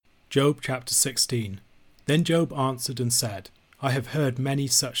Job chapter 16. Then Job answered and said, I have heard many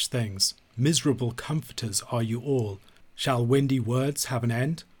such things. Miserable comforters are you all. Shall windy words have an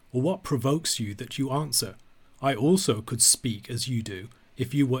end? Or what provokes you that you answer? I also could speak as you do,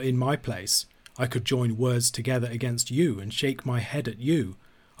 if you were in my place. I could join words together against you and shake my head at you.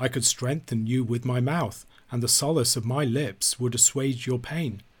 I could strengthen you with my mouth, and the solace of my lips would assuage your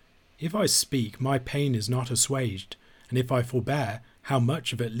pain. If I speak, my pain is not assuaged, and if I forbear, how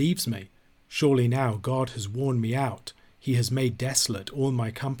much of it leaves me? Surely now God has worn me out. He has made desolate all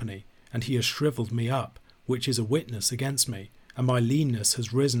my company, and he has shriveled me up, which is a witness against me, and my leanness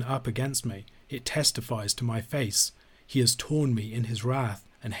has risen up against me. It testifies to my face. He has torn me in his wrath,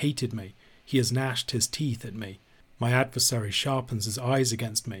 and hated me. He has gnashed his teeth at me. My adversary sharpens his eyes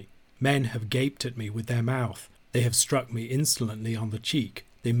against me. Men have gaped at me with their mouth. They have struck me insolently on the cheek.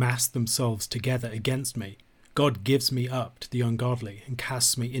 They mass themselves together against me. God gives me up to the ungodly and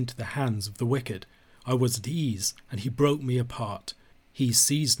casts me into the hands of the wicked. I was at ease, and he broke me apart. He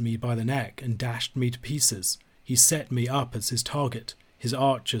seized me by the neck and dashed me to pieces. He set me up as his target. His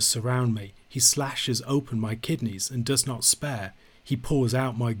archers surround me. He slashes open my kidneys and does not spare. He pours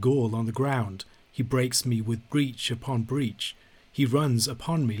out my gall on the ground. He breaks me with breach upon breach. He runs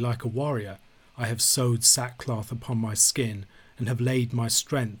upon me like a warrior. I have sewed sackcloth upon my skin and have laid my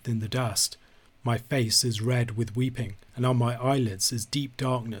strength in the dust. My face is red with weeping, and on my eyelids is deep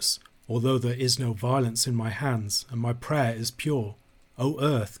darkness, although there is no violence in my hands, and my prayer is pure. O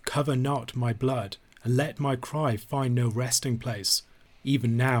earth, cover not my blood, and let my cry find no resting place.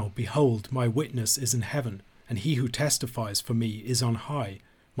 Even now, behold, my witness is in heaven, and he who testifies for me is on high.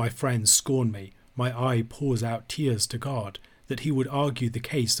 My friends scorn me. My eye pours out tears to God, that he would argue the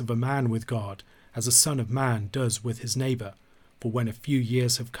case of a man with God, as a son of man does with his neighbour. For when a few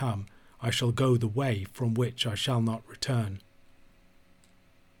years have come, I shall go the way from which I shall not return.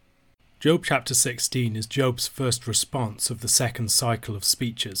 Job chapter 16 is Job's first response of the second cycle of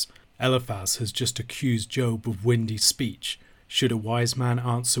speeches. Eliphaz has just accused Job of windy speech. Should a wise man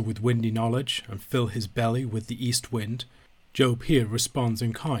answer with windy knowledge and fill his belly with the east wind? Job here responds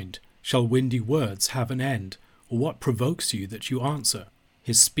in kind. Shall windy words have an end? Or what provokes you that you answer?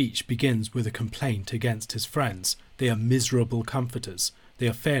 His speech begins with a complaint against his friends. They are miserable comforters. They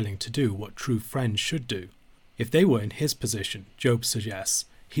are failing to do what true friends should do. If they were in his position, Job suggests,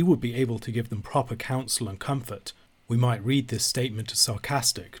 he would be able to give them proper counsel and comfort. We might read this statement as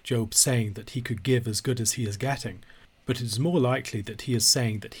sarcastic, Job saying that he could give as good as he is getting, but it is more likely that he is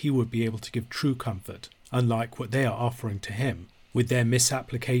saying that he would be able to give true comfort, unlike what they are offering to him. With their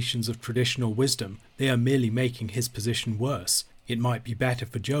misapplications of traditional wisdom, they are merely making his position worse. It might be better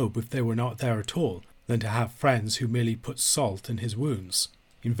for Job if they were not there at all, than to have friends who merely put salt in his wounds.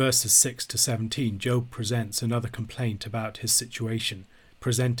 In verses 6 to 17, Job presents another complaint about his situation,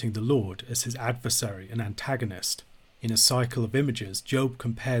 presenting the Lord as his adversary and antagonist. In a cycle of images, Job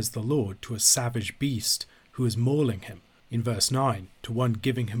compares the Lord to a savage beast who is mauling him, in verse 9, to one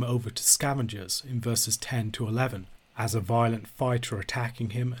giving him over to scavengers, in verses 10 to 11, as a violent fighter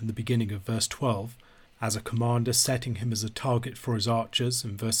attacking him in the beginning of verse 12, as a commander setting him as a target for his archers,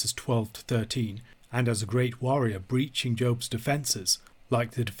 in verses 12 to 13, and as a great warrior breaching Job's defences,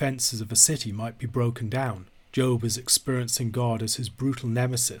 like the defences of a city might be broken down. Job is experiencing God as his brutal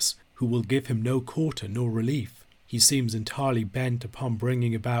nemesis, who will give him no quarter nor relief. He seems entirely bent upon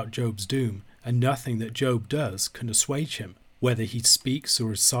bringing about Job's doom, and nothing that Job does can assuage him. Whether he speaks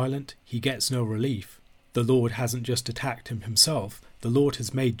or is silent, he gets no relief. The Lord hasn't just attacked him himself, the Lord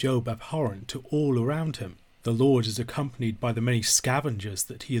has made Job abhorrent to all around him. The Lord is accompanied by the many scavengers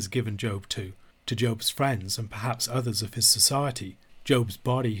that he has given Job to Job's friends and perhaps others of his society. Job's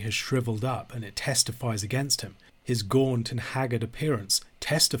body has shriveled up, and it testifies against him. His gaunt and haggard appearance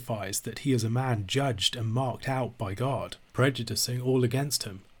testifies that he is a man judged and marked out by God, prejudicing all against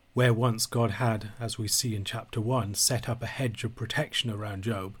him. Where once God had, as we see in chapter 1, set up a hedge of protection around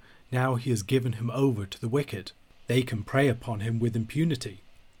Job, now he has given him over to the wicked. They can prey upon him with impunity.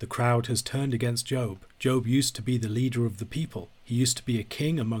 The crowd has turned against Job. Job used to be the leader of the people. He used to be a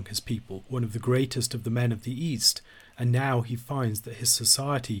king among his people, one of the greatest of the men of the East, and now he finds that his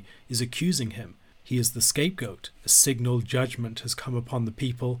society is accusing him. He is the scapegoat. A signal judgment has come upon the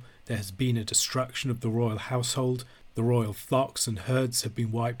people. There has been a destruction of the royal household. The royal flocks and herds have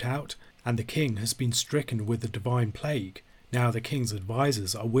been wiped out, and the king has been stricken with a divine plague. Now the king's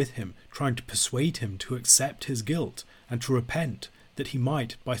advisers are with him, trying to persuade him to accept his guilt and to repent, that he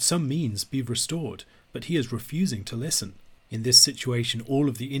might by some means be restored, but he is refusing to listen. In this situation, all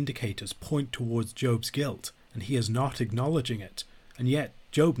of the indicators point towards Job's guilt, and he is not acknowledging it. And yet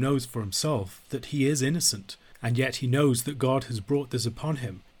Job knows for himself that he is innocent, and yet he knows that God has brought this upon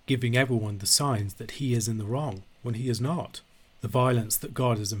him, giving everyone the signs that he is in the wrong when he is not. The violence that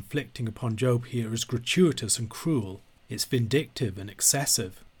God is inflicting upon Job here is gratuitous and cruel. It's vindictive and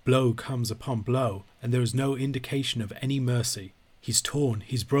excessive. Blow comes upon blow, and there is no indication of any mercy. He's torn,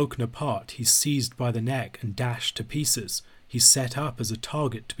 he's broken apart, he's seized by the neck and dashed to pieces. He's set up as a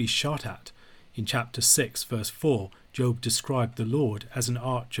target to be shot at. In chapter 6, verse 4, Job described the Lord as an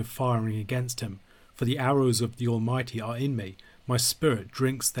archer firing against him. For the arrows of the Almighty are in me. My spirit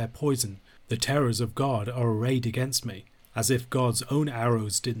drinks their poison. The terrors of God are arrayed against me. As if God's own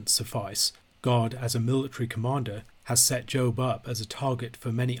arrows didn't suffice, God, as a military commander, has set Job up as a target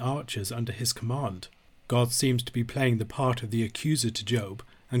for many archers under his command. God seems to be playing the part of the accuser to Job,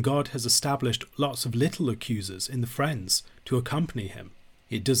 and God has established lots of little accusers in the friends to accompany him.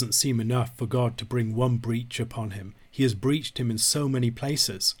 It doesn't seem enough for God to bring one breach upon him. He has breached him in so many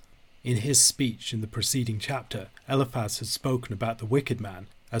places. In his speech in the preceding chapter, Eliphaz has spoken about the wicked man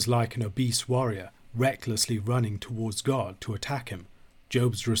as like an obese warrior, recklessly running towards God to attack him.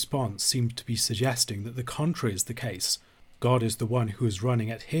 Job's response seems to be suggesting that the contrary is the case. God is the one who is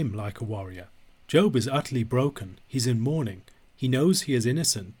running at him like a warrior. Job is utterly broken. He's in mourning. He knows he is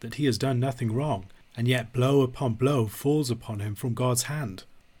innocent, that he has done nothing wrong, and yet blow upon blow falls upon him from God's hand.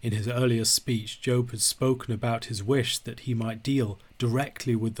 In his earlier speech, Job had spoken about his wish that he might deal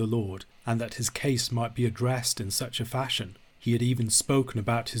directly with the Lord, and that his case might be addressed in such a fashion. He had even spoken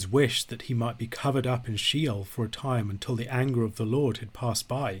about his wish that he might be covered up in Sheol for a time until the anger of the Lord had passed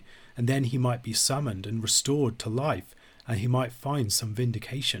by, and then he might be summoned and restored to life, and he might find some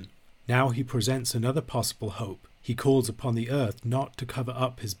vindication. Now he presents another possible hope. He calls upon the earth not to cover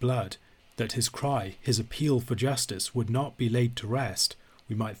up his blood, that his cry, his appeal for justice, would not be laid to rest.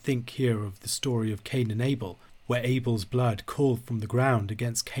 We might think here of the story of Cain and Abel, where Abel's blood called from the ground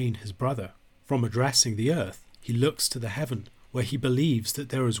against Cain his brother. From addressing the earth, he looks to the heaven, where he believes that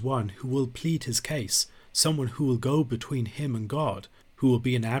there is one who will plead his case, someone who will go between him and God, who will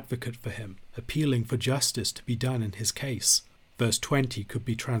be an advocate for him, appealing for justice to be done in his case. Verse 20 could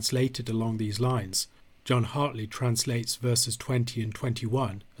be translated along these lines. John Hartley translates verses 20 and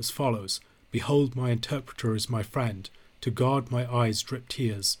 21 as follows: "Behold, my interpreter is my friend. To God my eyes drip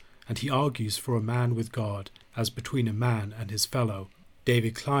tears, and he argues for a man with God, as between a man and his fellow."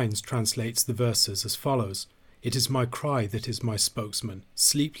 David Kleins translates the verses as follows: "It is my cry that is my spokesman.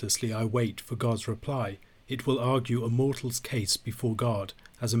 Sleeplessly I wait for God's reply. It will argue a mortal's case before God,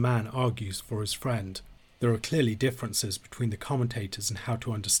 as a man argues for his friend." There are clearly differences between the commentators in how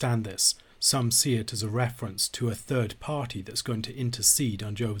to understand this. Some see it as a reference to a third party that's going to intercede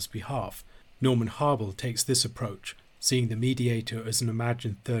on Job's behalf. Norman Harbel takes this approach, seeing the mediator as an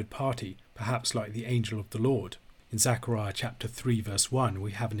imagined third party, perhaps like the angel of the Lord. In Zechariah chapter 3 verse 1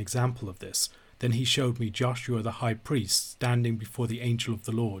 we have an example of this. "Then he showed me Joshua the high priest standing before the angel of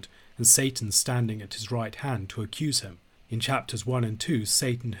the Lord, and Satan standing at his right hand to accuse him." In chapters 1 and 2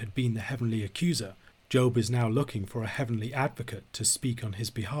 Satan had been the heavenly accuser. Job is now looking for a heavenly advocate to speak on his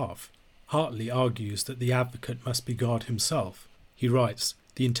behalf. Hartley argues that the advocate must be God himself. He writes,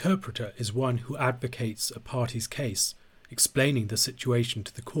 "The interpreter is one who advocates a party's case, explaining the situation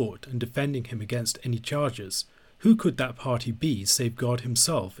to the court and defending him against any charges. Who could that party be save God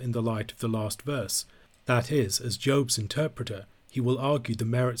himself in the light of the last verse? That is, as Job's interpreter, he will argue the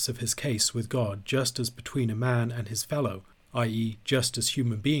merits of his case with God just as between a man and his fellow, i.e. just as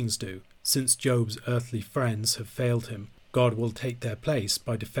human beings do. Since Job's earthly friends have failed him, God will take their place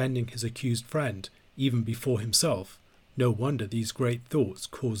by defending his accused friend, even before himself. No wonder these great thoughts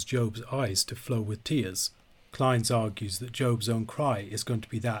cause Job's eyes to flow with tears." Kleins argues that Job's own cry is going to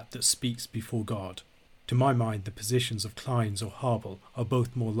be that speaks before God. To my mind, the positions of Kleins or Harbel are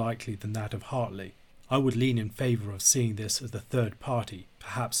both more likely than that of Hartley. I would lean in favour of seeing this as the third party,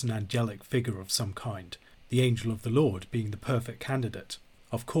 perhaps an angelic figure of some kind, the angel of the Lord being the perfect candidate.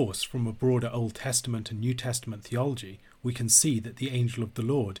 Of course, from a broader Old Testament and New Testament theology, we can see that the angel of the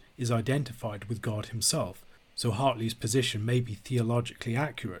Lord is identified with God himself, so Hartley's position may be theologically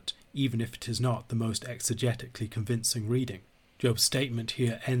accurate, even if it is not the most exegetically convincing reading. Job's statement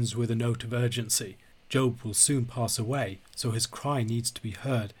here ends with a note of urgency. Job will soon pass away, so his cry needs to be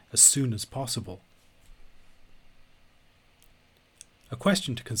heard as soon as possible. A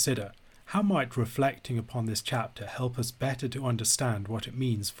question to consider: how might reflecting upon this chapter help us better to understand what it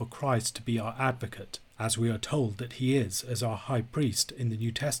means for Christ to be our advocate, as we are told that he is as our high priest in the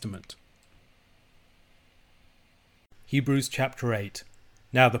New Testament? Hebrews chapter 8.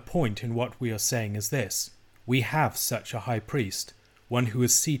 Now the point in what we are saying is this: we have such a high priest, one who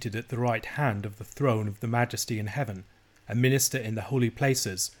is seated at the right hand of the throne of the majesty in heaven, a minister in the holy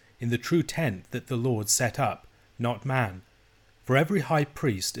places, in the true tent that the Lord set up, not man. For every high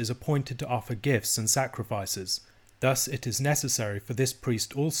priest is appointed to offer gifts and sacrifices. Thus it is necessary for this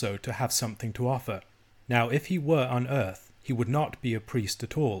priest also to have something to offer. Now if he were on earth, he would not be a priest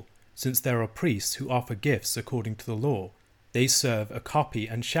at all, since there are priests who offer gifts according to the law. They serve a copy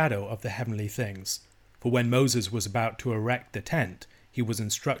and shadow of the heavenly things. For when Moses was about to erect the tent, he was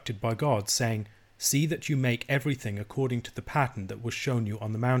instructed by God, saying, "See that you make everything according to the pattern that was shown you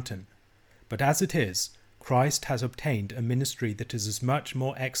on the mountain." But as it is, Christ has obtained a ministry that is as much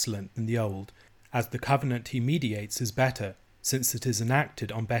more excellent than the old, as the covenant he mediates is better, since it is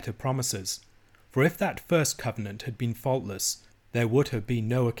enacted on better promises. For if that first covenant had been faultless, there would have been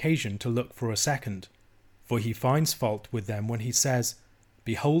no occasion to look for a second. For he finds fault with them when he says,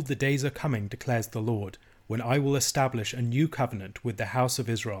 "Behold, the days are coming, declares the Lord, when I will establish a new covenant with the house of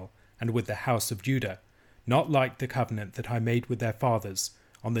Israel and with the house of Judah, not like the covenant that I made with their fathers,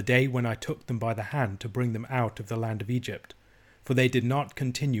 on the day when I took them by the hand to bring them out of the land of Egypt. For they did not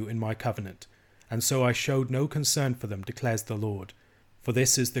continue in my covenant, and so I showed no concern for them, declares the Lord. For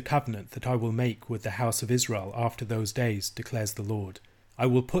this is the covenant that I will make with the house of Israel after those days, declares the Lord. I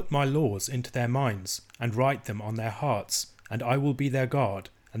will put my laws into their minds, and write them on their hearts, and I will be their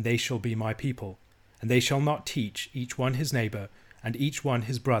God, and they shall be my people. And they shall not teach each one his neighbour, and each one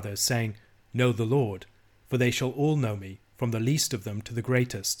his brother, saying, Know the Lord. For they shall all know me, from the least of them to the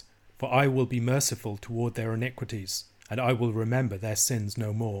greatest. For I will be merciful toward their iniquities, and I will remember their sins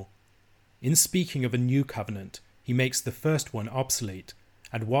no more. In speaking of a new covenant, he makes the first one obsolete,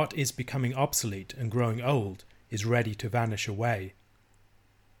 and what is becoming obsolete and growing old is ready to vanish away.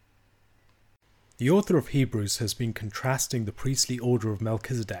 The author of Hebrews has been contrasting the priestly order of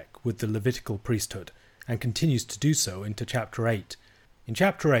Melchizedek with the Levitical priesthood, and continues to do so into chapter 8. In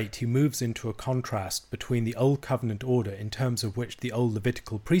chapter 8 he moves into a contrast between the Old Covenant order in terms of which the old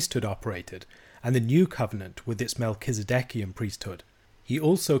Levitical priesthood operated, and the New Covenant with its Melchizedekian priesthood. He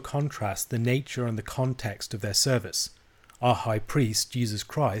also contrasts the nature and the context of their service. Our high priest, Jesus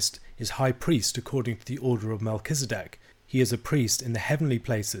Christ, is high priest according to the order of Melchizedek. He is a priest in the heavenly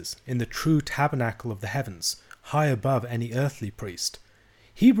places, in the true tabernacle of the heavens, high above any earthly priest.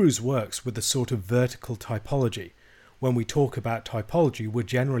 Hebrews works with a sort of vertical typology. When we talk about typology, we're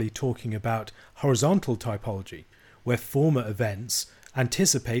generally talking about horizontal typology, where former events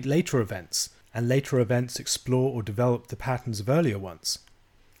anticipate later events, and later events explore or develop the patterns of earlier ones.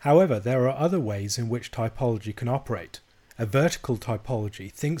 However, there are other ways in which typology can operate. A vertical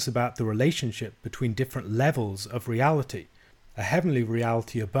typology thinks about the relationship between different levels of reality. A heavenly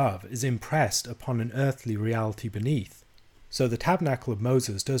reality above is impressed upon an earthly reality beneath. So the tabernacle of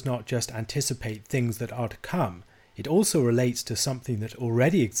Moses does not just anticipate things that are to come, it also relates to something that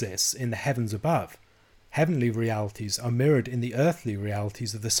already exists in the heavens above. Heavenly realities are mirrored in the earthly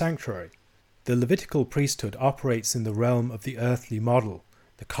realities of the sanctuary. The Levitical priesthood operates in the realm of the earthly model,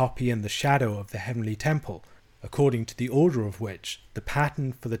 the copy and the shadow of the heavenly temple, according to the order of which the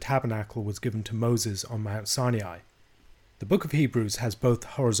pattern for the tabernacle was given to Moses on Mount Sinai. The book of Hebrews has both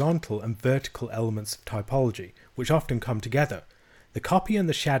horizontal and vertical elements of typology, which often come together. The copy and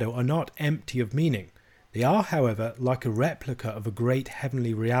the shadow are not empty of meaning. They are, however, like a replica of a great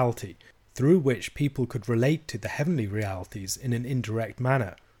heavenly reality, through which people could relate to the heavenly realities in an indirect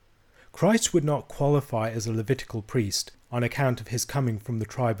manner. Christ would not qualify as a Levitical priest on account of his coming from the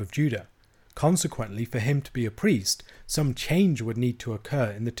tribe of Judah. Consequently, for him to be a priest, some change would need to occur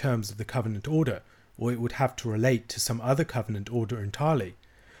in the terms of the covenant order, or it would have to relate to some other covenant order entirely.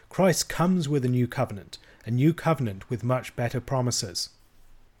 Christ comes with a new covenant with much better promises.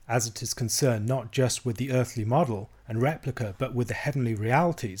 As it is concerned not just with the earthly model and replica, but with the heavenly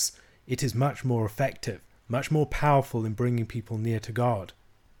realities, it is much more effective, much more powerful in bringing people near to God.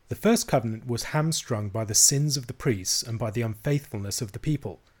 The first covenant was hamstrung by the sins of the priests and by the unfaithfulness of the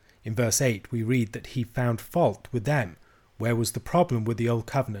people. In verse 8 we read that he found fault with them. Where was the problem with the old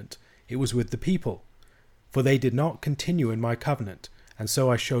covenant? It was with the people. For they did not continue in my covenant, and so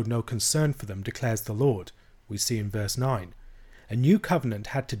I showed no concern for them, declares the Lord. We see in verse 9. A new covenant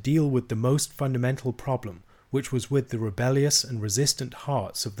had to deal with the most fundamental problem, which was with the rebellious and resistant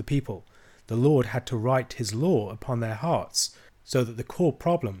hearts of the people. The Lord had to write his law upon their hearts, so that the core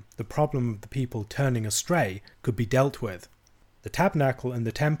problem, the problem of the people turning astray, could be dealt with. The tabernacle and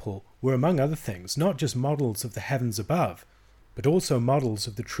the temple were, among other things, not just models of the heavens above, but also models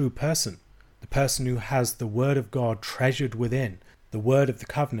of the true person, the person who has the word of God treasured within, the word of the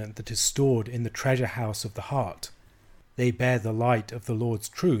covenant that is stored in the treasure house of the heart. They bear the light of the Lord's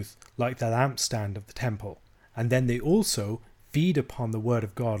truth like the lampstand of the temple, and then they also feed upon the word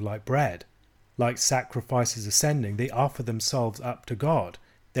of God like bread. Like sacrifices ascending, they offer themselves up to God.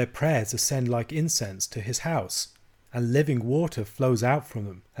 Their prayers ascend like incense to his house. and living water flows out from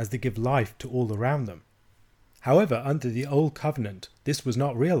them as they give life to all around them. However, under the Old Covenant, this was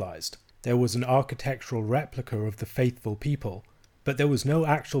not realized. There was an architectural replica of the faithful people, but there was no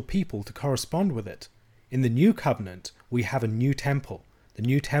actual people to correspond with it. In the New Covenant, we have a new temple. The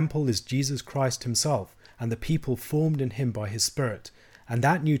new temple is Jesus Christ himself, and the people formed in him by his Spirit, and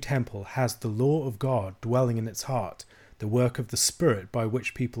that new temple has the law of God dwelling in its heart, the work of the Spirit by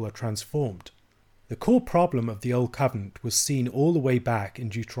which people are transformed. The core problem of the Old Covenant was seen all the way back in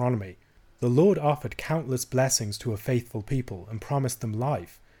Deuteronomy. The Lord offered countless blessings to a faithful people and promised them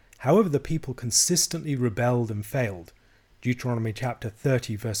life. However, the people consistently rebelled and failed. Deuteronomy chapter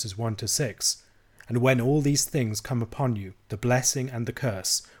 30 verses 1 to 6. And when all these things come upon you, the blessing and the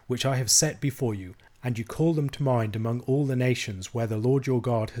curse, which I have set before you, and you call them to mind among all the nations where the Lord your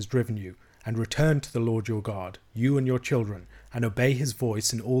God has driven you, and return to the Lord your God, you and your children, and obey his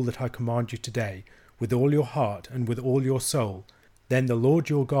voice in all that I command you today, with all your heart and with all your soul, then the Lord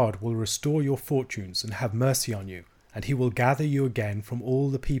your God will restore your fortunes and have mercy on you, and he will gather you again from all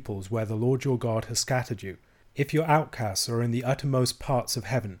the peoples where the Lord your God has scattered you. If your outcasts are in the uttermost parts of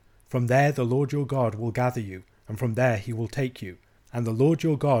heaven, from there the Lord your God will gather you, and from there he will take you. And the Lord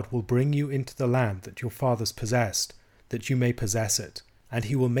your God will bring you into the land that your fathers possessed, that you may possess it. And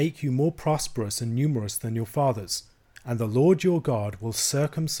he will make you more prosperous and numerous than your fathers. And the Lord your God will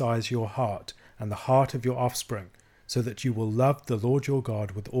circumcise your heart and the heart of your offspring, so that you will love the Lord your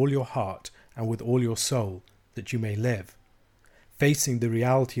God with all your heart and with all your soul, that you may live. Facing the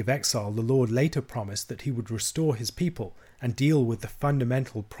reality of exile, the Lord later promised that he would restore his people and deal with the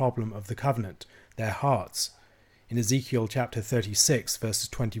fundamental problem of the covenant, their hearts. In Ezekiel chapter 36, verses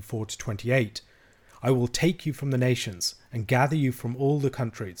 24 to 28, I will take you from the nations and gather you from all the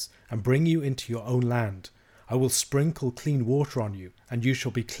countries and bring you into your own land. I will sprinkle clean water on you, and you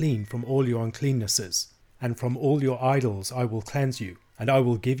shall be clean from all your uncleannesses. And from all your idols I will cleanse you, and I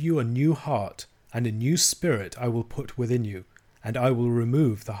will give you a new heart, and a new spirit I will put within you, and I will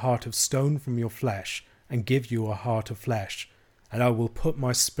remove the heart of stone from your flesh, and give you a heart of flesh. And I will put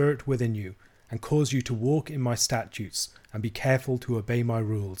my spirit within you, and cause you to walk in my statutes, and be careful to obey my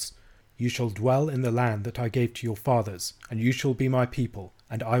rules. You shall dwell in the land that I gave to your fathers, and you shall be my people,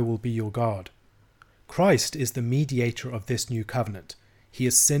 and I will be your God. Christ is the mediator of this new covenant. He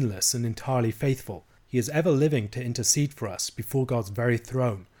is sinless and entirely faithful. He is ever living to intercede for us before God's very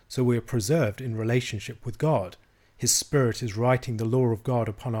throne, so we are preserved in relationship with God. His Spirit is writing the law of God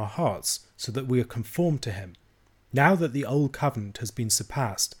upon our hearts, so that we are conformed to him. Now that the old covenant has been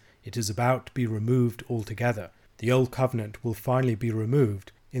surpassed, it is about to be removed altogether. The old covenant will finally be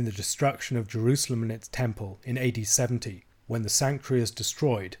removed in the destruction of Jerusalem and its temple in AD 70, when the sanctuary is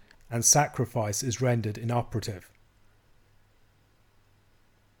destroyed and sacrifice is rendered inoperative.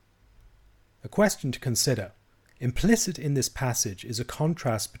 A question to consider. Implicit in this passage is a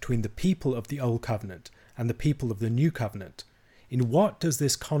contrast between the people of the Old Covenant and the people of the New Covenant. In what does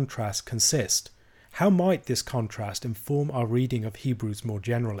this contrast consist? How might this contrast inform our reading of Hebrews more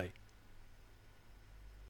generally?